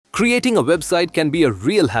Creating a website can be a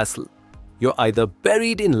real hassle. You're either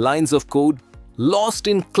buried in lines of code, lost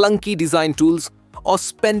in clunky design tools, or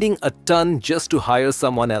spending a ton just to hire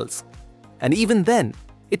someone else. And even then,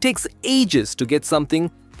 it takes ages to get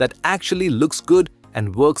something that actually looks good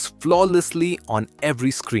and works flawlessly on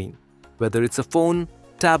every screen, whether it's a phone,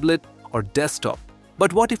 tablet, or desktop.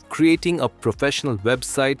 But what if creating a professional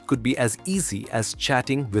website could be as easy as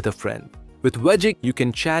chatting with a friend? With Wegic, you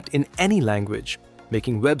can chat in any language,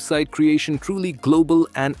 making website creation truly global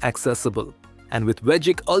and accessible. And with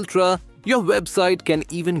Wegic Ultra, your website can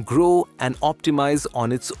even grow and optimize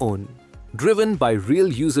on its own, driven by real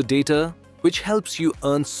user data, which helps you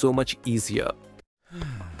earn so much easier.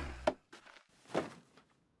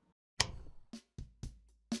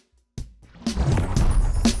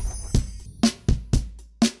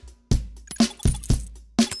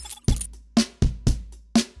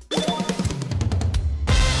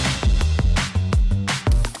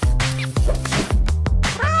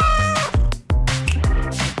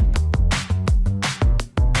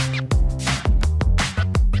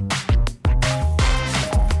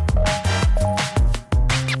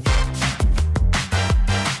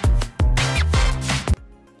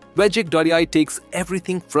 Wegic.ai takes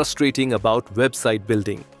everything frustrating about website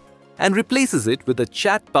building and replaces it with a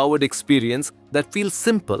chat-powered experience that feels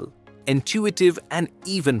simple, intuitive, and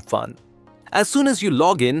even fun. As soon as you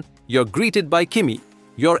log in, you're greeted by Kimmy,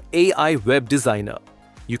 your AI web designer.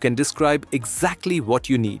 You can describe exactly what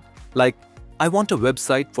you need, like, I want a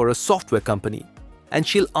website for a software company, and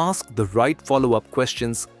she'll ask the right follow-up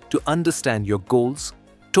questions to understand your goals,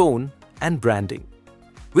 tone, and branding.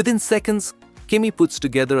 Within seconds, Kimmy puts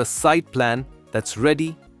together a site plan that's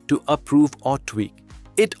ready to approve or tweak.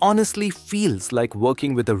 It honestly feels like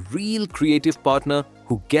working with a real creative partner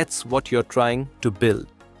who gets what you're trying to build.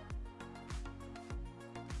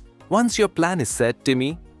 Once your plan is set,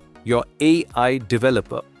 Timmy, your AI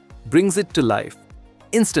developer, brings it to life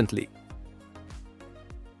instantly.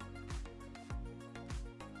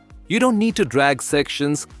 You don't need to drag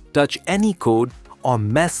sections, touch any code, or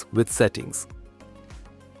mess with settings.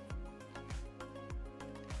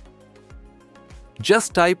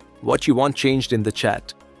 Just type what you want changed in the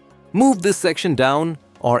chat. Move this section down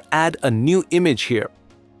or add a new image here.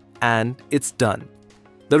 And it's done.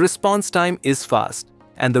 The response time is fast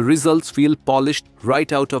and the results feel polished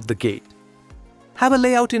right out of the gate. Have a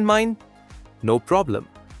layout in mind? No problem.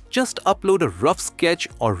 Just upload a rough sketch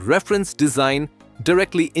or reference design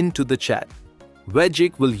directly into the chat.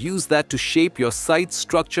 Wegic will use that to shape your site's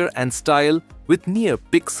structure and style with near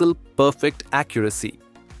pixel-perfect accuracy.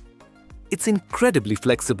 It's incredibly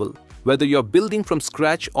flexible, whether you're building from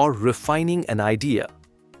scratch or refining an idea.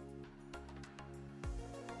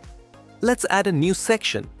 Let's add a new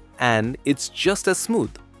section, and it's just as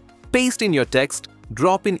smooth. Paste in your text,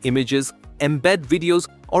 drop in images, embed videos,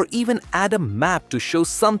 or even add a map to show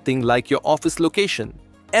something like your office location.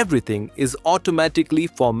 Everything is automatically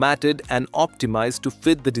formatted and optimized to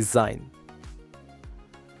fit the design.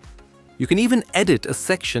 You can even edit a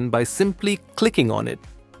section by simply clicking on it.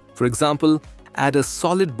 For example, add a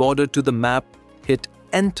solid border to the map, hit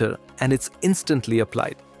Enter, and it's instantly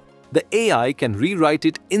applied. The AI can rewrite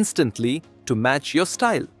it instantly to match your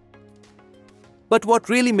style. But what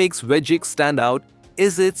really makes Wegic stand out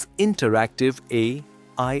is its interactive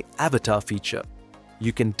AI avatar feature.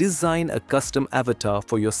 You can design a custom avatar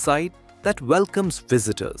for your site that welcomes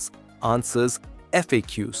visitors, answers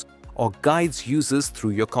FAQs, or guides users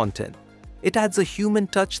through your content. It adds a human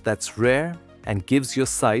touch that's rare and gives your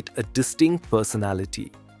site a distinct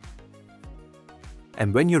personality.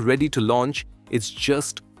 And when you're ready to launch, it's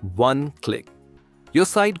just one click. Your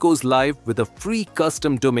site goes live with a free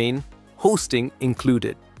custom domain, hosting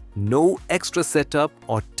included. No extra setup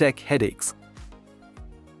or tech headaches.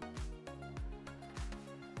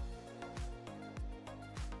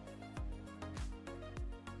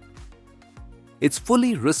 It's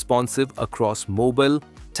fully responsive across mobile,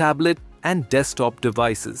 tablet, and desktop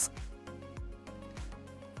devices.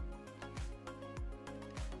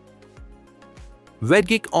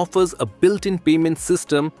 Wegic offers a built-in payment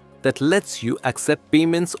system that lets you accept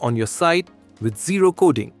payments on your site with zero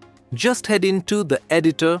coding. Just head into the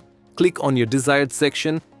editor, click on your desired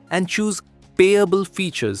section, and choose Payable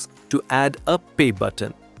Features to add a Pay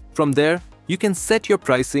button. From there, you can set your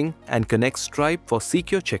pricing and connect Stripe for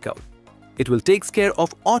secure checkout. It will take care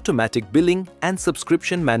of automatic billing and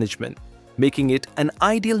subscription management, making it an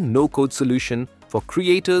ideal no-code solution for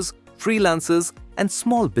creators, freelancers, and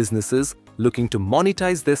small businesses looking to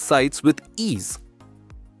monetize their sites with ease.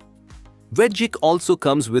 Wegic also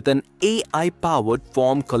comes with an AI-powered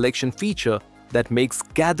form collection feature that makes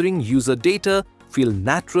gathering user data feel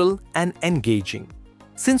natural and engaging.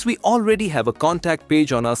 Since we already have a contact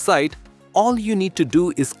page on our site, all you need to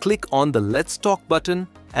do is click on the Let's Talk button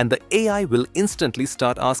and the AI will instantly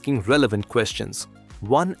start asking relevant questions,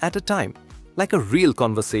 one at a time, like a real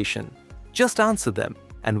conversation. Just answer them,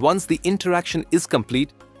 and once the interaction is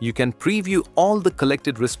complete, you can preview all the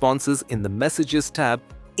collected responses in the Messages tab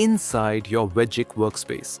inside your Wegic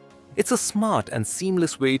workspace. It's a smart and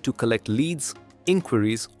seamless way to collect leads,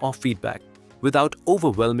 inquiries, or feedback without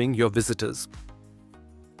overwhelming your visitors.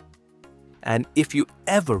 And if you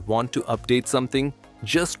ever want to update something,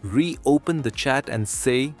 just reopen the chat and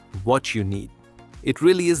say what you need. It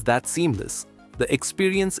really is that seamless. The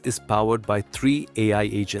experience is powered by 3 AI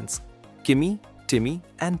agents, Kimmy, Timmy,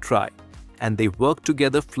 and Try, and they work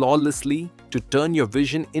together flawlessly to turn your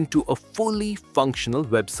vision into a fully functional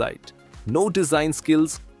website. No design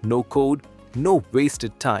skills, no code, no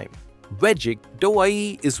wasted time.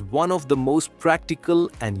 Wegic.ai is one of the most practical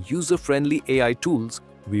and user-friendly AI tools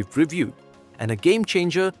we've reviewed, and a game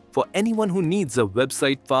changer for anyone who needs a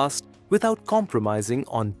website fast without compromising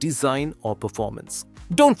on design or performance.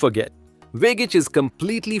 Don't forget, Wegic is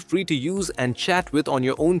completely free to use and chat with on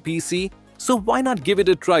your own PC, so why not give it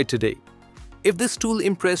a try today? If this tool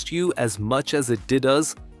impressed you as much as it did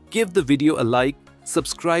us, give the video a like,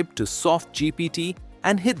 subscribe to SoftGPT,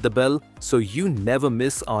 and hit the bell so you never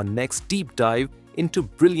miss our next deep dive into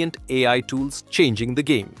brilliant AI tools changing the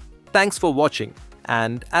game. Thanks for watching,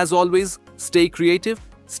 and as always, stay creative,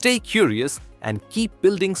 stay curious, and keep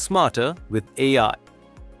building smarter with AI.